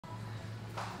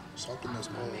Something that's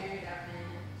more.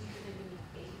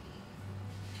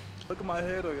 Look at my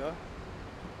hair though, y'all.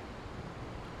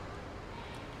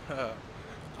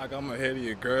 I got my head of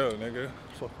your girl, nigga.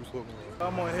 Fuck you talking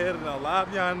about? I'm on head and a lot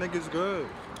of y'all niggas good.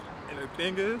 And the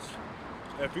thing is,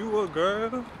 if you a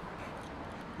girl,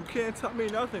 you can't tell me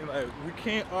nothing. Like, we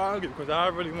can't argue because I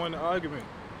really want an argument.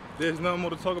 There's nothing more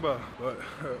to talk about. But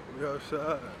we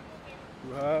outside.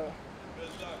 You hot?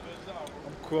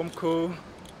 I'm cool.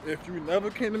 If you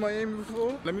never came to Miami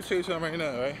before, let me tell you something right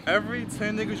now, right? Every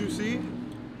 10 niggas you see,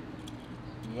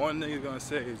 one nigga gonna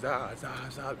say, Zah,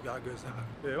 we got good Zah.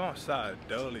 Yeah, we're outside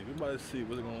Dudeylo. We about to see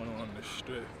what's going on in the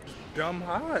strip. It's dumb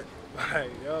hot. Like,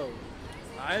 yo,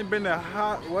 I ain't been in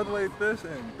hot weather like this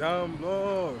in dumb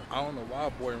long. I don't know why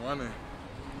boy running.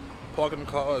 Parking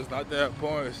cars, not that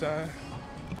point, son.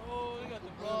 Oh, you got the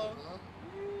vlog.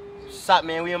 What's up,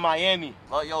 man? We in Miami.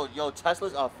 Oh, yo,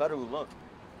 Tesla's are federal. Look.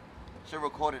 Shit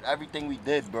recorded everything we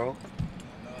did, bro.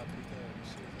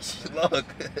 Look.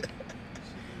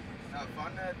 Nah,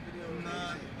 find that video.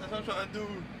 Nah, that's what I'm trying to do.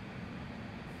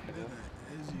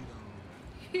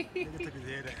 Nigga took his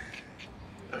head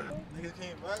out. Nigga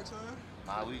came back, son.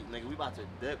 Nah, we about to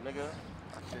dip, nigga.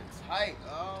 That shit tight. I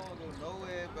don't go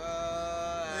nowhere, bro.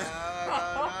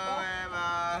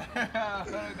 I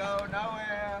don't go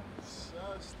nowhere.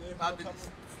 About to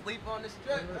sleep on the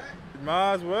strip, man.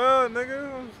 Might as well, nigga. You know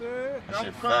what I'm saying?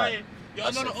 I'm crying.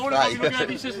 Y'all know the owner be looking at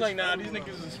these shits like, nah, these niggas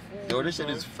is fools. Yo, this shit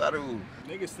is federal.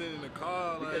 Niggas sitting in the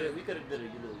car like. We could have did a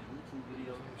little YouTube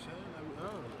video.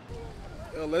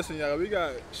 Yo, listen, y'all. We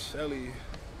got Shelly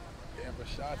and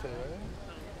Rashante, right?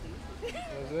 You know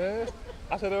what I'm saying?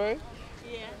 I said it right?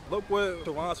 Yeah. Look what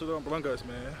Toronto done brung us,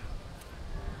 man.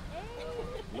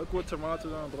 Look what Toronto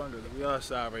done brung us. We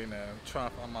outside right now. Trying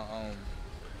to find my own.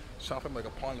 Trying to find like a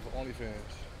partner for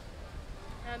OnlyFans.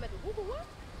 What?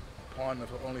 A partner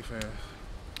for OnlyFans.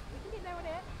 We can get down with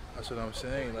that. That's what I'm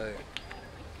saying. Like,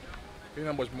 you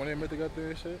know how much money I made to get there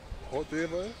and shit? All three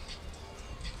of us?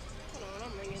 Hold on,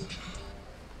 I'm ringing. I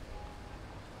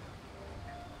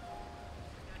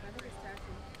think it's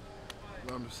taxi. You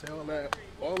know what I'm saying?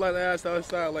 All that ass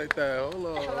outside like that. Hold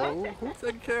on. Who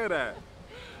taking care of that?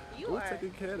 Who's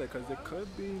taking care of that? Because it could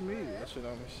be me. That's what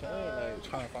I'm saying. Like,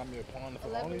 trying to find me a partner for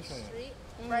 11th OnlyFans. Street,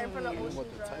 right in front of You Ocean want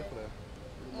the Drive. type of that?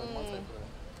 You want my type of that?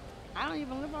 I don't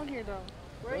even live out here though.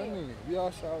 Where are you? We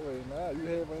outside right now. You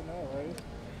here right now, right?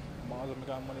 Might as well make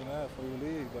our money now before you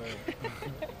leave, but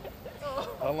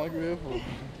how long you here for?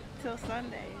 Till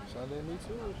Sunday. Sunday, me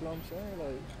too. That's what I'm saying.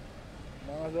 Like,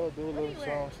 might as well do a little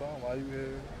song while you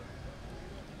here.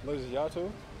 Look, is it y'all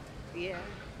too? Yeah.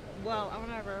 Well, I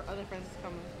want our other friends is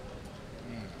coming.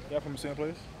 Y'all from the same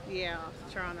place? Yeah,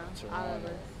 Toronto. Toronto.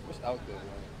 What's out there, bro?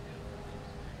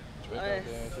 Drake out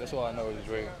there. That's all I know is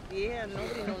Drake. Yeah,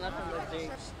 nobody know nothing but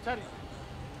Drake.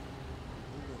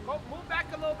 Go move back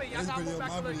a little bit. Y'all gotta move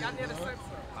back a little. Y'all near the sensor.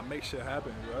 I make shit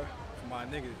happen, bro. For my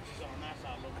niggas.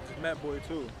 It's Matt Boy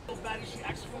too. She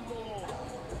asked for more.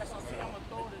 That's what I'm saying. I'm gonna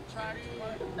throw the track.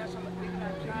 That's what I'm thinking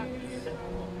that track.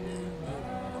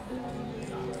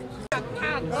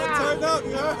 Turn up,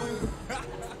 yo.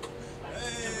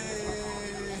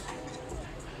 Hey.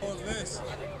 On this.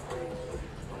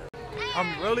 I'm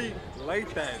really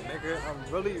like that, nigga. I'm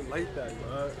really like that,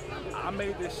 bro. I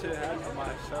made this shit happen for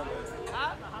myself.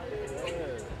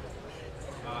 Yeah.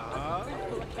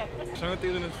 Showing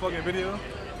things in this fucking video.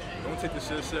 Don't take this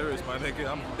shit serious, my nigga.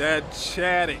 I'm dead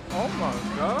chatting. Oh my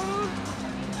god.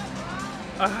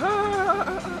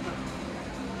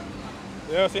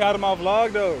 Yeah, say hi to my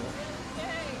vlog though.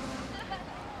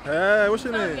 Hey, what's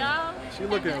your name? She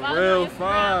looking real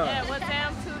fine. Yeah, what's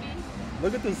up, Tootie?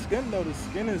 Look at the skin though. The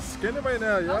skin is skinny right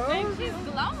now, y'all. I think she's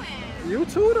glowing. You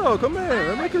too though. Come in.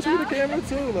 Let me kiss you the camera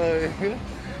too. Like,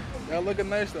 y'all looking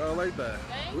nice though. I like that.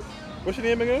 Thank you. What's your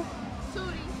name again?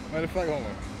 Tootie. Matter of fact, hold on.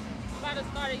 I'm about to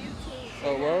start a YouTube.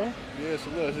 Oh, well? Yeah, so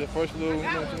look, it's your first little, you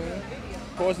know what I'm saying?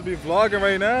 Supposed to be vlogging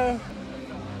right now.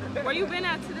 Where you been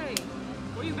at today?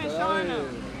 Where you been showing up?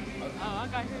 Oh, I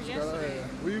got here yesterday.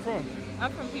 Where you from?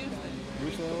 I'm from Houston.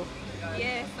 Houston?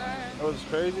 Yes, sir. That was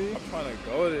crazy. I'm trying to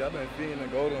go there. I've been feeding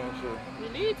and go there and shit. You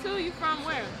need to. You from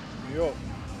where? New York.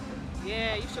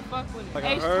 Yeah, you should fuck with it. Like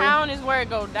H-Town is where it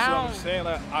go down. So I'm saying,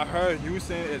 like, I heard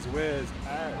Houston is where it's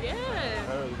at. Yeah. I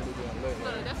heard it's really getting lit.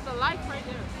 Look, that's the life right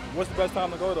there. What's the best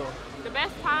time to go, though? The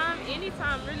best time,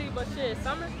 anytime really, but shit,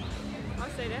 summer, I'll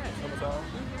say that. Summertime?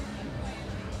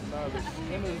 Nah, the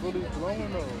skin is really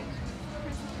glowing, though.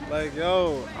 Like,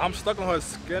 yo, I'm stuck on her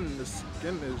skin. The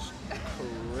skin is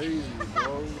crazy,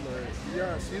 bro. Like, you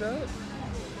guys see that?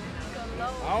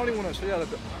 I don't even want to show y'all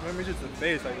the, maybe just the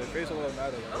face. Like, the face all that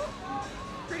matters. Like.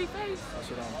 Pretty face. That's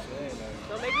what I'm saying. Like.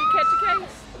 Don't make me catch a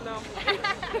case. No.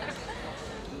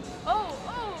 Oh.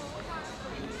 Oh my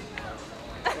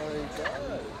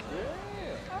God.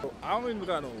 Yeah. I don't even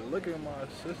got no liquor in my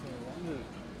system. I'm just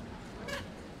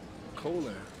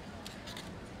cooling.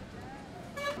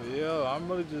 Yo, I'm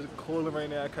really just cooling right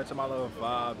now, catching my little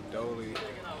vibe, Dolly.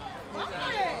 Yo,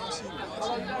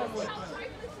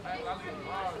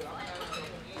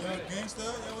 gangsta?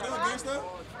 Yo, what up, gangsta?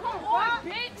 What,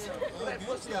 bitch?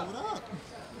 Gangsta, what up?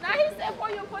 Now he said pour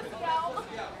your pussy out.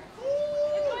 If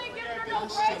you ain't giving her no That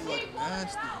bread, shit look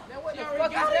nasty. What the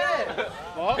fuck is that?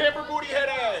 Pamper booty head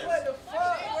ass. What the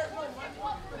fuck?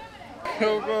 Yo,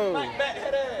 bro. Fat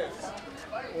head ass.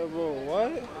 Yo, bro,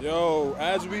 what? Yo,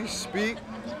 as we speak,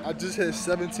 I just hit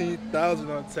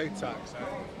 17,000 on TikTok, son.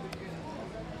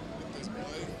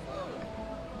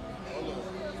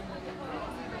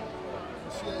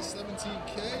 She had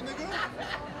 17K, nigga?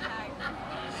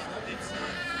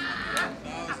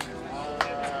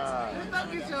 Look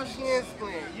at your shin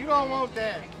splint. You don't want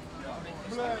that.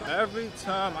 Every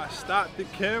time I stop the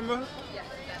camera,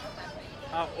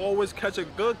 I always catch a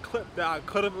good clip that I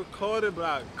could have recorded, but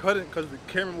I couldn't because the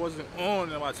camera wasn't on.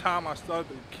 And by the time I started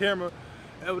the camera,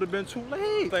 it would have been too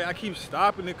late. Like, I keep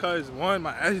stopping it because one,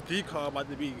 my SD card about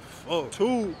to be full.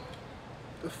 Two,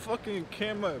 the fucking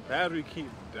camera battery keep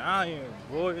dying,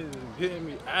 boy. It's getting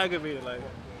me aggravated. Like,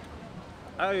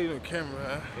 I need a new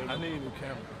camera, man. I need a new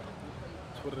camera.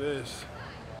 That's what it is.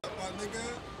 My nigga,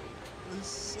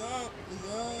 what's up,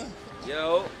 nigga?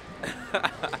 Yo.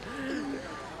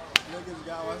 Niggas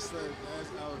got my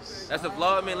stuff, That's a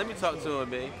vlog, man. Let me talk to him,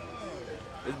 man.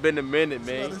 It's been a minute,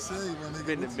 man. What say, my nigga? It's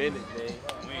been a minute, man.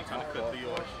 We ain't trying to cut through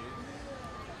your shit.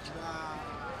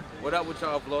 What up with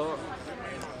y'all, vlog?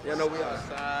 Y'all know we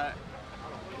outside.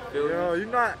 Feel me? Yo,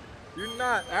 you're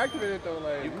not activated though.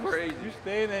 Like, You crazy. You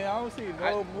staying there. I don't see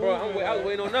no movement. Bro, I was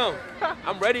waiting on them.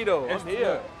 I'm ready, though. I'm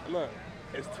here. Look,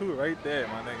 it's two right there,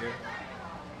 my nigga.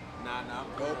 Nah,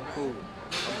 I'm cool.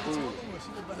 I'm cool.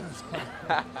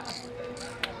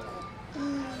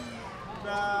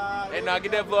 Hey, nah,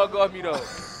 get that vlog off me, though.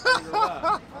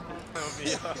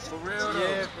 For real though.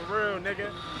 Yeah, for real, nigga.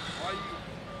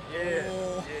 Yeah,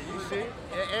 you see?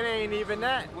 It ain't even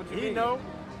that. He know.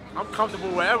 I'm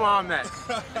comfortable wherever I'm at.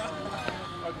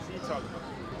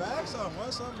 Bags on,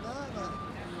 what's up,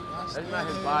 nah. That's not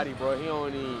his body, bro. He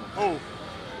don't need. Bro.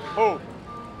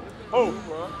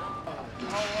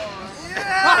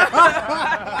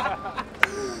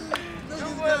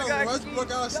 Niggas got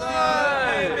Westbrook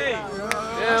outside.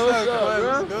 Yeah, what's up,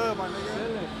 bro? Good, my nigga.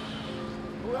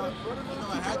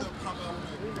 I had to pop up.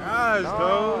 Guys,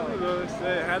 though, you know what I'm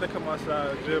saying? I had to come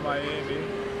outside to Miami.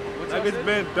 Like, it's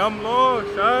been dumb long,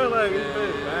 son. Like, it's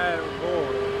been bad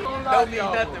long. Don't mean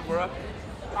nothing, bro.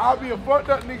 I'll be a fucked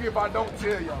up nigga if I don't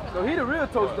tell y'all. So he the real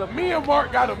toaster. Me and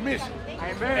Mark got a mission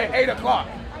at 8 o'clock.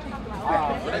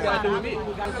 What that got to do with me?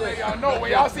 Let y'all know,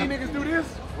 when y'all see niggas do this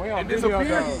and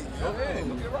disappear,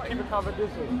 Keep it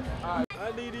competition. I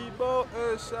need these boys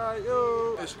inside,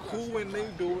 yo. It's cool when they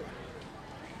do it.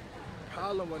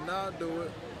 Problem when I do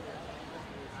it.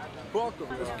 Fuck him.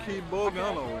 Just keep bugging.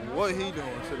 I don't know what he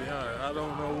doing, to be honest. I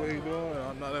don't know what he doing.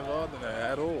 I'm not involved in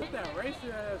that at all. What's that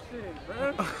racist ass shit,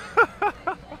 bro?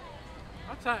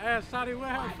 I'm trying to ask Shawty what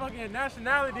her fucking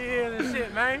nationality is and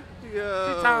shit, man.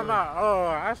 Yeah. She talking about, oh,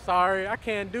 I'm sorry, I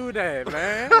can't do that,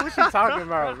 man. What she talking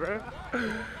about, bro?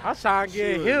 I'm trying to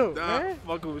get healed, not man.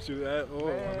 fucking with you at all,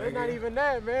 Man, my it's not nigga. even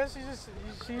that, man.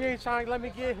 She ain't trying to let me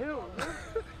get healed, man.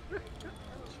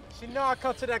 She know I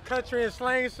come to that country and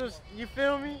slang, so you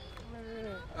feel me?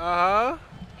 Uh-huh.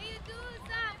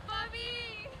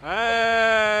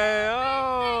 Hey,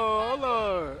 oh, hold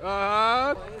on.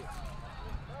 Uh-huh.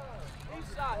 He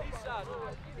shot.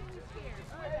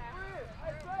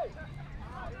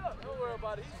 Don't worry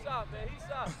about it. He shot, man. He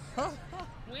shot.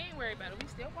 We ain't worried about it. We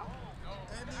still walking.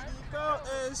 Go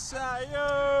inside,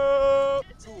 yo.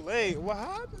 Too late. What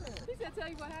happened? She said, tell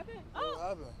you what happened? What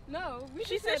happened? No.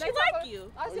 She said she like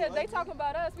you. I said, they talking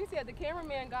about us. We said the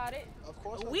cameraman got it. Of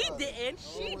course We didn't.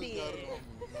 She did.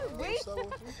 We?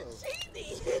 She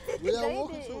did. We are They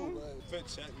walking didn't. too. Fit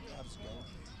check, we got to go.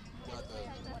 We got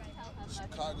the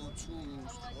Chicago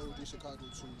tools, OG Chicago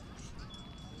tools.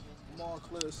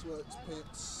 Montclair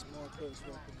sweatpants, Montclair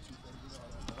sweatpants. You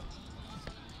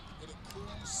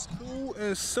Cool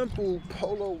and simple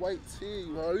polo white tee,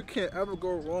 bro. You can't ever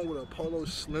go wrong with a polo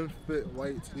slim fit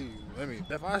white tee. I mean,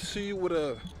 if I see you with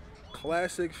a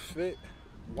classic fit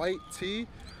white tee,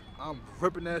 I'm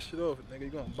ripping that shit off, nigga. You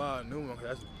gonna buy a new one, cause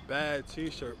that's a bad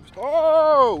t-shirt.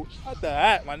 Oh, not the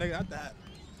hat, my nigga, not the hat.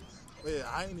 Yeah,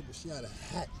 I ain't even, she had a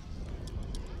hat.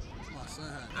 That's my son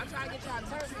hat. I'm trying to get y'all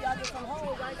turned so y'all get some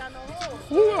hoes. I ain't got no hoes.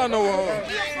 Who I know? I'm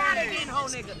trying to get hoes. hoe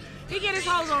nigga. He get his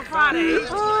hoes on Friday. It's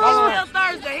still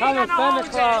Thursday. He ain't got no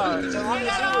hoes yet. He ain't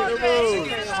got no hoes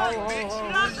yet. You know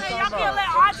what I'm saying? Y'all can't let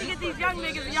Auntie get these young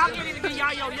niggas and y'all can't even get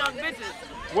y'all your young bitches.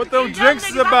 What them drinks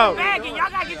is about? Y'all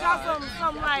gotta get y'all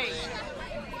some like.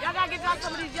 Y'all gotta get y'all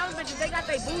some of these young bitches. They got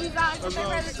their booties out and they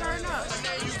ready to turn up.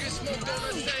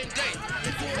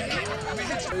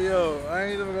 Hey, yo, I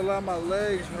ain't even gonna lie, my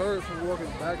legs hurt from walking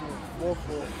back and forth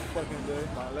for a fucking day.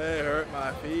 My leg hurt,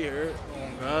 my feet hurt. Oh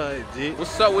God, G.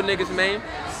 What's up with niggas, man?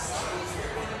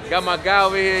 Got my guy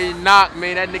over here, he knocked,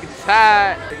 man. That nigga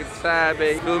tired. Nigga tired,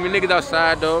 baby. Feel me? Niggas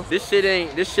outside though. This shit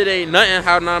ain't nothing,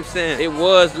 how I'm saying. It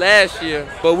was last year,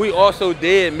 but we also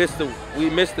did miss the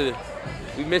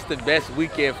best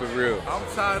weekend for real. I'm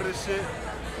tired of this shit.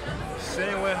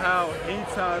 Same way how he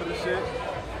tired of this shit.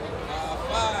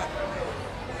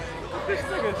 This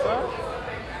nigga, son.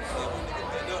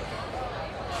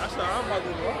 That's how I'm about to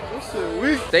do. This shit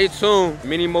weak. Stay tuned.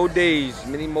 Many more days.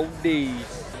 Many more days.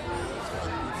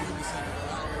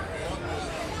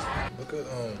 Look at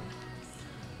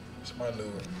it's my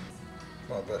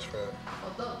best friend.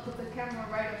 Hold up, put the camera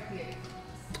right up here.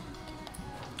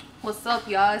 What's up,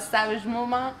 y'all? It's Savage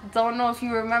Muma. Don't know if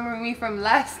you remember me from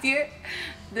last year.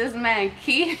 This man,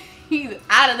 Key, he's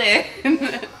out of there.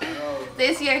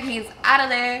 This year, he's out of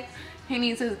there. He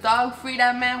needs his dog. Free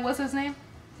that man. What's his name?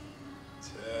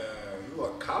 Damn, you a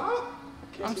cop?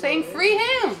 I'm saying free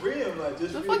him. Free him, like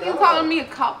just the fuck you calling me a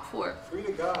cop for? Free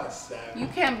the guy, Savage. You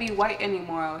can't be white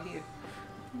anymore out here.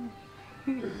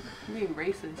 You're being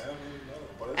racist.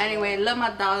 Anyway, love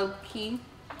my dog, Key.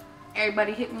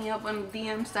 Everybody hit me up on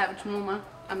DM, Savage Muma.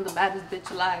 I'm the baddest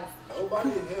bitch alive. Nobody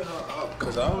hit her up.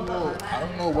 Cause I don't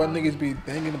know what niggas be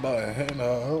thinking about hitting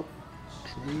her up.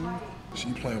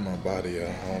 She playing with my body, I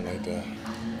don't like that.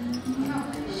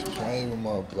 She's playing with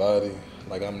my body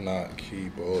like I'm not Key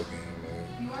ball game, man.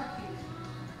 You are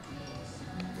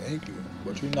cute. Thank you.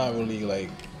 But you're not really like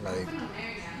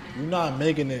you're not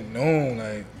making it known,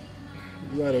 like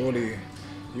you gotta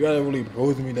really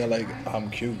prove to me that like I'm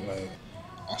cute, like.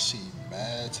 I see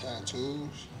mad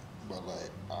tattoos, but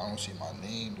like I don't see my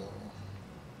name though.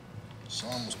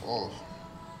 Something's off.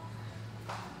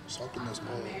 Something is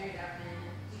off.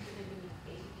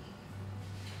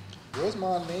 Where's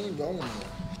my name going there?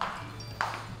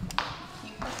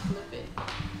 You can flip it.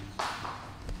 I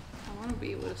want to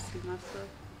be able to see myself.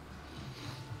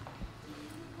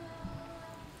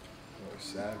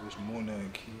 Savage Muna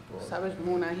and Keyboard. Savage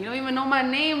Muna. He don't even know my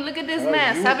name. Look at this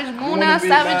man. Savage Muna.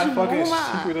 Savage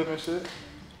Muna. Secretive and shit.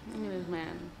 Look at this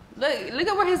man. Look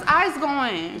at where his eyes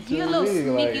going. He a little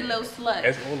sneaky little slut.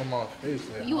 It's all in my face.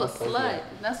 Like, you a slut.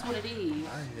 That's what it is.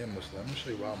 I am a slut. Let me show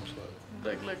you why I'm a slut.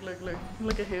 Look.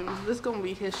 Look at him. This is gonna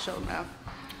be his show now.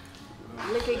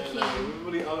 Look at Key.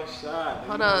 Really outside.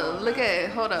 Hold up. Look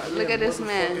at this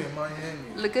man.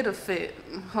 Look at the fit.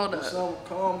 Hold up.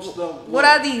 What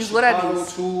are these? All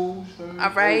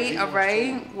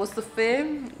right. What's the fit?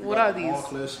 What are these? I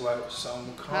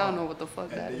don't know what the fuck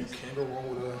that is.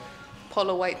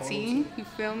 Polo white tee. You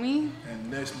feel me?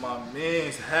 And next, my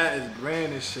man's hat is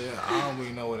brand and shit. I don't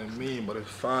really know what it means, but it's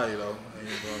fire though.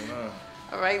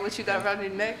 All right. What you got around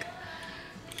your neck?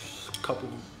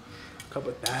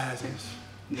 Couple thousands.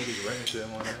 Niggas running shit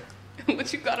on that.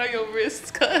 What you got on your wrists,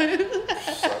 cuz?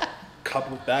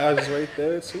 Couple thousands right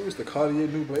there too. It's the Cartier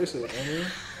new bracelet.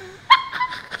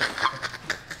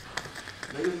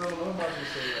 Niggas don't know about this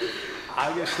shit.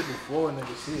 I get shit before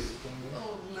niggas see it.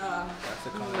 Oh nah.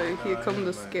 Like, here come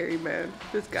the scary man.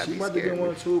 This gotta be scary. She might get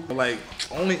one too, but like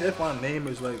only if my name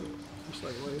is like it's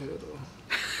like right here though.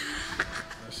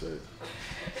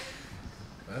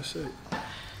 That's it.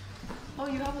 Oh,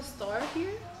 you have a star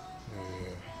here?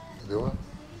 Yeah. Do I?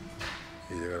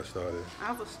 Yeah, you gotta start it. I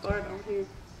have a star down here.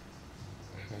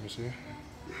 Let me see.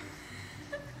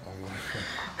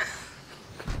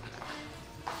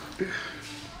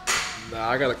 Nah,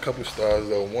 I got a couple stars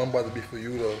though. One about to be for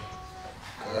you though.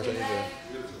 Cause I need to.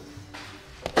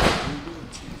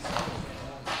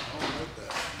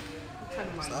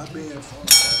 Stop being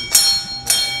funny.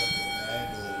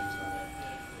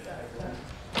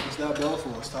 What's that bell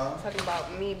for? Stop. Talking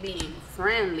about me being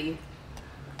friendly.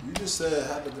 You just said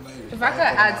have a good night. If I could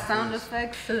add sound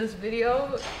effects to this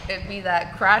video, it'd be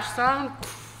that crash sound.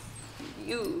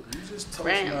 You just told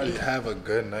somebody have a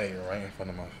good night right in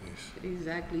front of my face.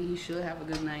 Exactly. He should have a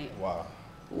good night. Wow.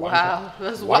 Wow.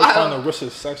 That's wild. wild. Trying to risk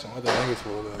his sex on other niggas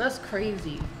for that. That's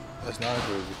crazy. That's not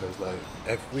crazy because like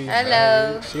if we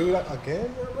hello. She was like again,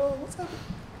 bro. What's happening?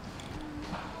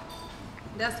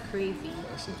 That's crazy.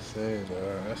 That's insane, bro.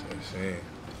 That's insane.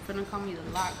 You finna call me the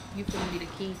lock. You finna be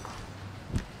the key.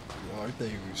 Yo, you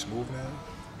think you smooth now?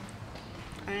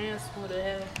 I am smooth as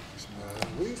hell. nice,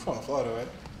 man. Where you from? Florida, right?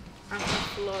 I'm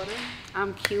from Florida.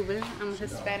 I'm Cuban. I'm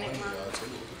Hispanic mom.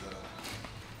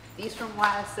 These from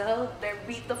YSL. They're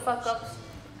beat the fuck ups.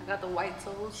 I got the white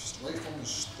toes. Straight from the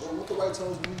store. What the white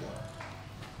toes mean though?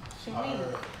 What you mean?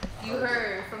 You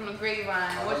heard from the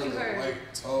grapevine. What you heard?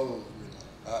 White toes.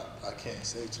 I can't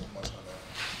say too much on that.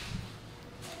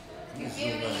 You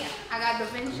feel me? I got Da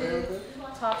Vinci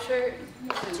top shirt.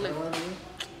 No.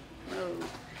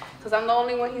 Because I'm the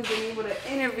only one he's been able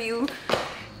to interview.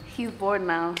 He's bored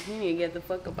now. He need to get the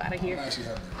fuck up out of here. I'm actually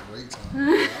having a great time. I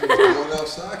was going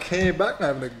outside. I came back and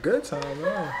having a good time,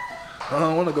 man. I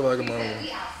don't want to go back in my room.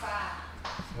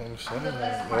 I'm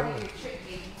saying,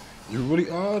 you really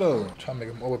are though. I'm trying to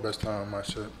make him over best time on my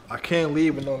shit. I can't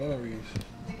leave with no memories.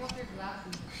 Take off your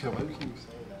glasses. Yo, why you keep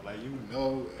saying that? Like, you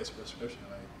know it's a prescription.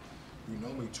 Like, you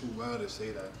know me too well to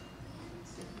say that.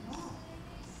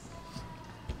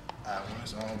 Alright, when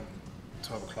it's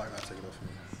 12 o'clock, I'll take it off for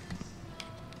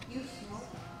you. You smoke?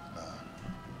 Nah.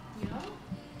 You know?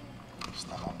 It's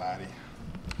not my body.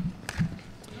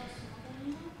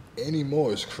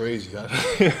 Anymore is crazy. What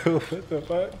the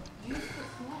fuck? You used to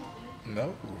smoke.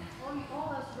 No. Oh,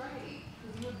 that's right.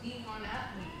 Because you're a D1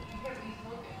 athlete. You can't be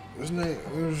smoking. Isn't it?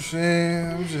 You know what I'm saying?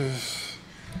 I'm just.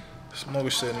 Smoking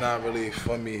shit not really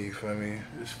for me,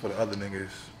 It's for the other niggas.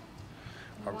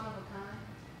 You're one of a kind?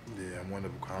 Yeah, I'm one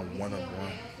of a kind. I'm one of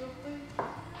one.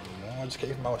 No, I just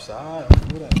came from outside. I don't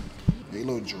do that. They a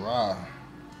little dry.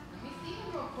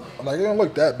 Like, they don't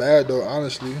look that bad though,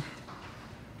 honestly.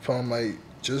 From like,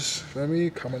 just, for me,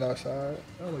 coming outside,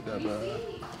 they don't look that bad.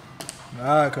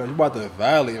 Nah, cause you about the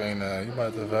valley right now. You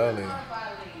about the valley.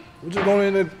 We just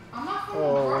going in the. I'm not from the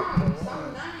Bronx.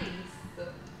 I'm nice.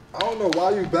 I don't know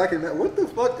why you back in that. What the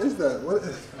fuck is that? What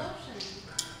is that? Lotion.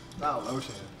 Not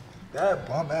lotion. That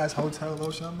bum ass hotel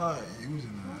lotion, I'm not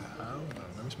using that. I don't know.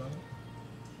 Let me smell it.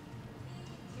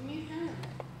 Give me a hand.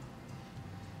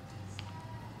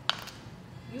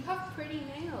 You have pretty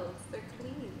nails. They're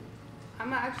clean. I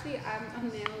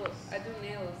do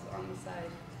nails on the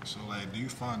side. So like, do you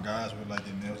find guys with like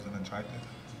their nails that attractive?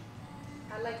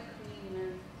 I like clean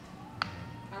men.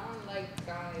 I don't like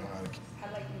guys. I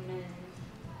like men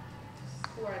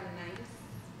who are nice,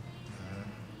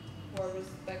 who are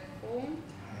respectful,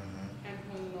 and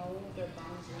who know their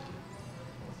boundaries.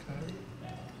 Okay.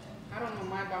 I don't know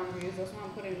my boundaries. That's why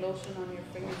I'm putting lotion on your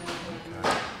fingernails.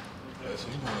 Okay. Yeah, so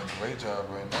you're doing a great job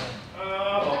right now.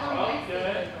 Oh,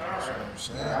 okay. That's what I'm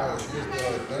saying. She's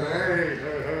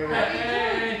doing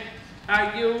Hey, how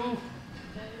you?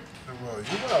 Bro,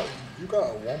 you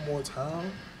got one more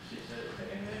time.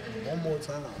 One more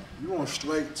time. You on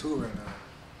strike 2 right now.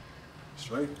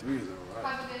 Strike 3 is alright.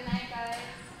 Have a good night, guys.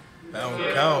 That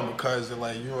don't count because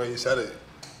like you already said it.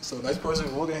 So next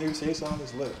person walking and you say something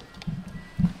is lit.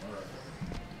 Alright.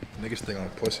 Niggas think I'm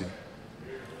pussy.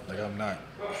 Like I'm not.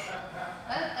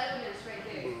 That's evidence right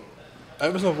there.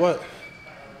 Evidence of what?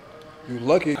 You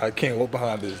lucky I can't walk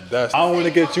behind this desk. I don't want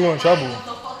to get you in trouble.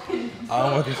 I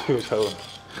don't want to get you in trouble.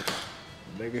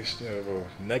 Niggas, bro.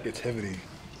 Negativity.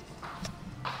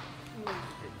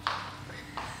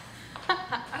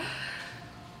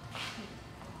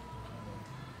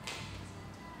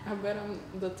 I bet I'm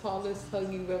the tallest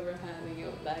hug you've ever had in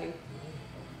your life.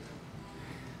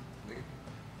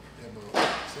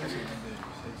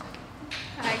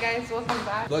 Hi guys, welcome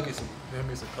back. Lucky some, there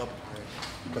is a couple, man.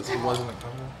 Because he wasn't a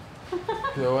couple.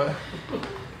 You know what?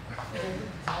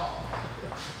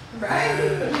 Right?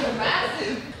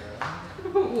 Massive.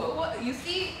 What? You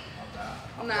see?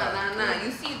 Nah.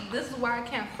 You see, this is why I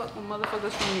can't fuck with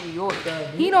motherfuckers from New York.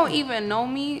 He don't even know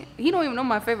me. He don't even know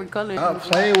my favorite color. Stop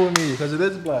playing with me, because it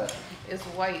is black. It's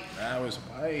white. Now it's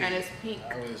white. And it's pink.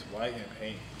 Now it's white and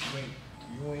pink.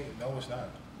 You ain't, no it's not.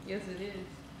 Yes, it is.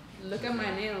 Look at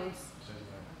my nails.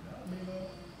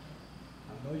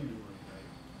 I know you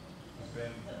would.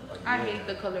 I hate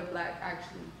the color black,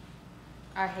 actually.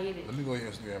 I hate it. Let me go on your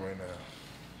Instagram right now.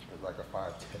 There's like a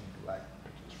 5, 10 black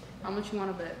pictures right now. How much you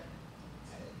want to bet?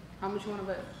 How much you want to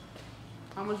bet?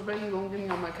 How much bet you gonna give me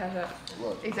on my cash app?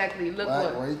 Look. Exactly. Look black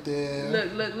what? right there.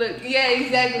 Look. Yeah,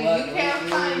 exactly. Black you can't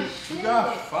right find there. shit. You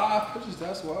got 5 pictures,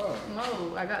 that's why.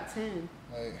 No, I got 10.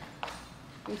 Like,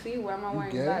 You see, why am I you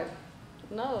wearing gay? black?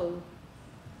 No.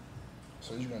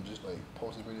 So you gonna just like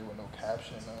post a video with no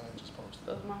caption, just post it?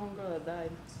 That's my homegirl that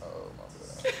died. Oh my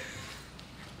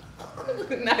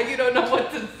bad. Now you don't know what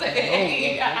to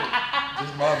say.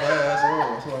 Just my bad, that's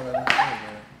all. That's all I gotta say,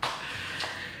 man.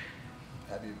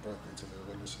 Happy birthday to the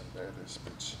biggest and baddest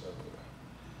bitch ever.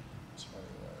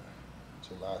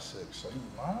 21, July 6th. So you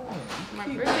lying. My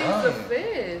birthday's the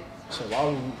 5th.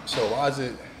 So why is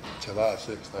it July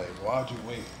 6th? Like, why'd you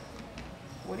wait?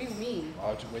 What do you mean?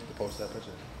 Why would you wait to post that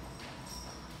picture?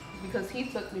 Because he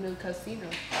took me to the casino.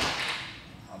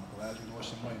 I'm glad you lost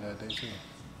some money that day too.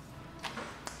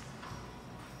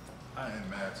 I ain't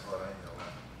mad to it, I ain't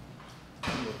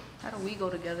gonna lie. How do we go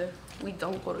together? We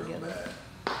don't go together.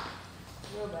 Bad.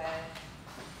 Real bad.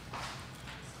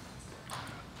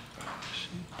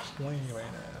 She's playing right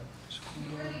now.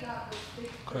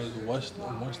 Cause once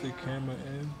the camera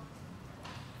in.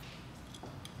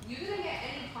 You didn't get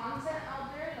any content out